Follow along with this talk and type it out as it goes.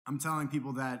I'm telling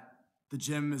people that the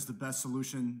gym is the best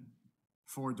solution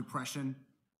for depression.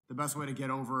 The best way to get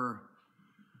over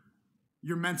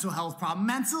your mental health problem.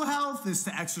 Mental health is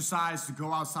to exercise, to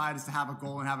go outside, is to have a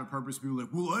goal and have a purpose. People are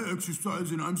like, well, I exercise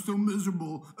and I'm still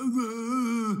miserable.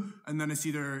 And then I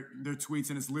see their tweets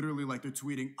and it's literally like they're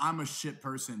tweeting, I'm a shit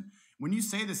person. When you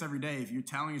say this every day, if you're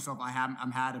telling yourself,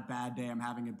 I'm had a bad day, I'm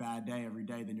having a bad day every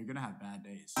day, then you're going to have bad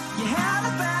days. You had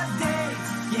a bad day.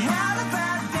 You had a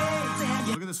bad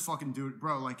day. Look at this fucking dude,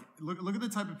 bro. Like, look at the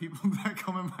type of people that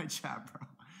come in my chat, bro.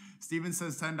 Steven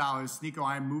says $10. Sneako,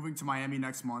 I am moving to Miami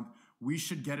next month. We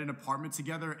should get an apartment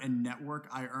together and network.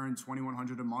 I earn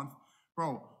 $2,100 a month.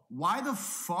 Bro, why the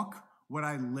fuck would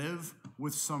I live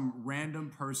with some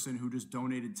random person who just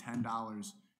donated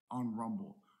 $10 on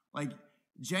Rumble? Like,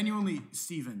 genuinely,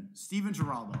 Steven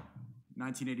Giraldo,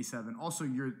 1987. Also,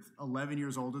 you're 11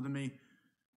 years older than me.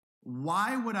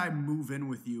 Why would I move in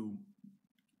with you?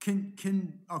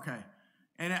 Okay.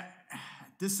 And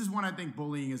this is when I think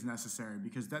bullying is necessary,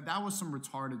 because that was some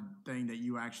retarded thing that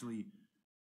you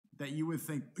would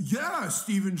think, yeah,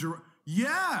 Steven Giraldo,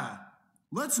 yeah,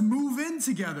 let's move in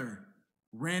together,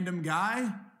 random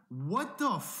guy. What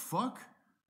the fuck?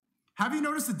 Have you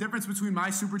noticed the difference between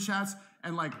my super chats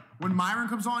and like when Myron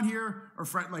comes on here or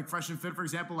like Fresh and Fit, for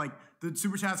example, like the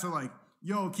super chats are like,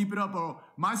 yo, keep it up, bro.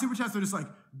 My super chats are just like,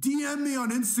 DM me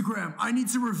on Instagram. I need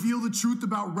to reveal the truth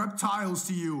about reptiles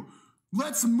to you.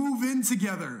 Let's move in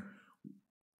together.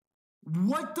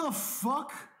 What the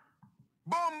fuck?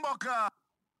 Bomboka!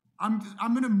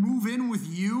 I'm gonna move in with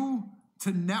you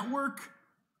to network?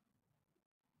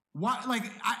 Why? Like,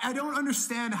 I don't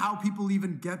understand how people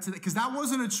even get to that, because that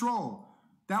wasn't a troll.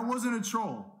 That wasn't a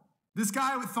troll. This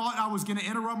guy thought I was gonna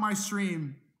interrupt my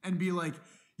stream and be like,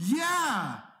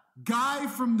 yeah, guy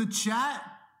from the chat,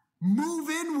 move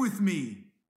in with me.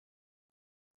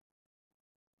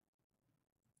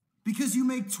 Because you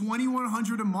make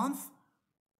 $2,100 a month?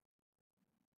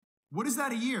 What is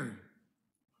that a year?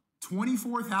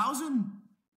 24,000?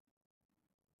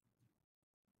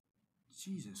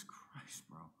 Jesus Christ,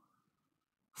 bro.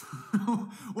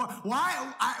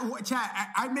 Why?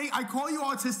 Chat, I call you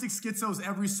autistic schizos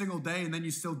every single day, and then you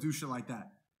still do shit like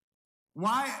that.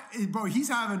 Why? Bro, he's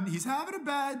having a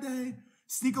bad day.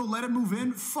 Sneako, let him move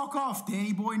in. Fuck off,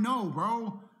 Danny boy. No,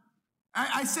 bro.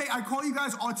 I call you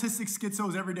guys autistic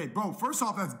schizos every day. Bro, first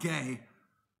off, that's gay.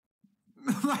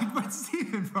 Like, but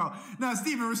Steven, bro. Now,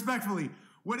 Steven, respectfully,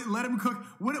 let him cook.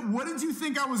 What did you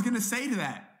think I was going to say to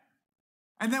that?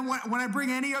 And then when I bring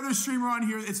any other streamer on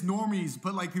here, it's normies.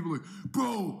 But like people are like,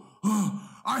 bro,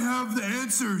 I have the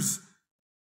answers.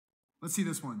 Let's see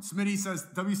this one. Smitty says,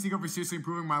 W Sneako for seriously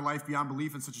improving my life beyond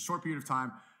belief in such a short period of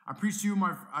time. I preach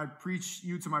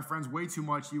you to my friends way too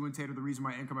much. You and Tate are the reason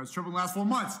my income has tripled in the last 4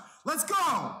 months. Let's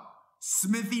go.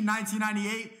 Smithy,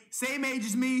 1998, same age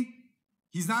as me.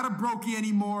 He's not a brokey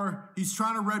anymore. He's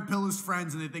trying to red pill his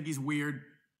friends and they think he's weird.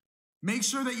 Make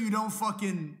sure that you don't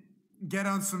fucking get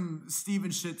on some Steven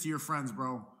shit to your friends,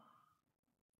 bro.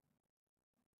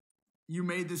 You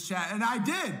made this chat, and I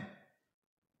did.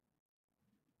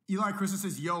 Eli Kristen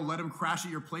says, yo, let him crash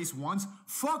at your place once.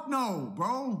 Fuck no,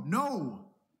 bro.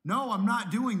 No, I'm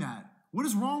not doing that. What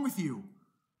is wrong with you?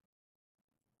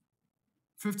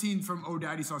 15 from Oh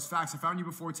Daddy Sauce Facts. I found you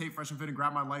before Tate Fresh and Fit and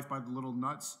grabbed my life by the little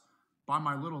nuts. By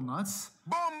my little nuts?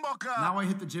 Bomboka! Now I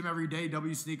hit the gym every day,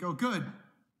 W Sneako. Good.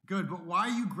 But why are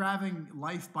you grabbing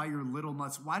life by your little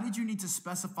nuts? Why did you need to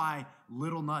specify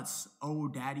little nuts? Oh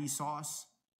Daddy Sauce?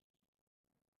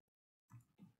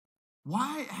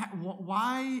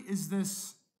 Why is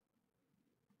this?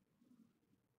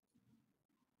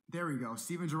 There we go.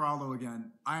 Steven Giraldo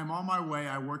again. I am on my way.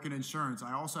 I work in insurance.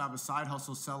 I also have a side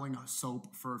hustle selling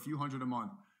soap for a few hundred a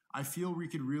month. I feel we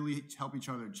could really help each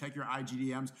other. Check your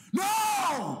IGDMs.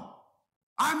 No!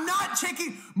 I'm not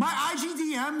checking my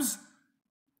IGDMs.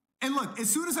 And look, as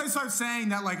soon as I start saying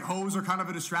that like hoes are kind of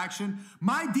a distraction,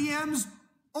 my DMs,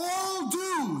 all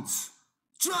dudes.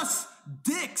 Just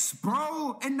dicks,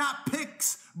 bro. And not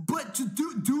pics. But to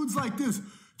dudes like this.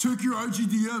 Check your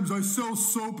IGDMs. I sell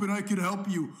soap and I can help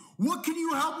you. What can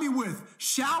you help me with?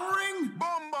 Showering?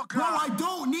 Bomboka! Bro, I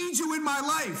don't need you in my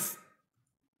life.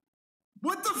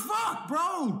 What the fuck,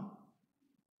 bro?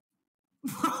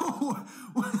 Bro,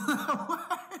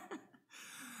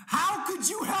 how could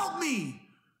you help me?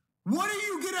 What are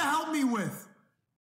you gonna help me with?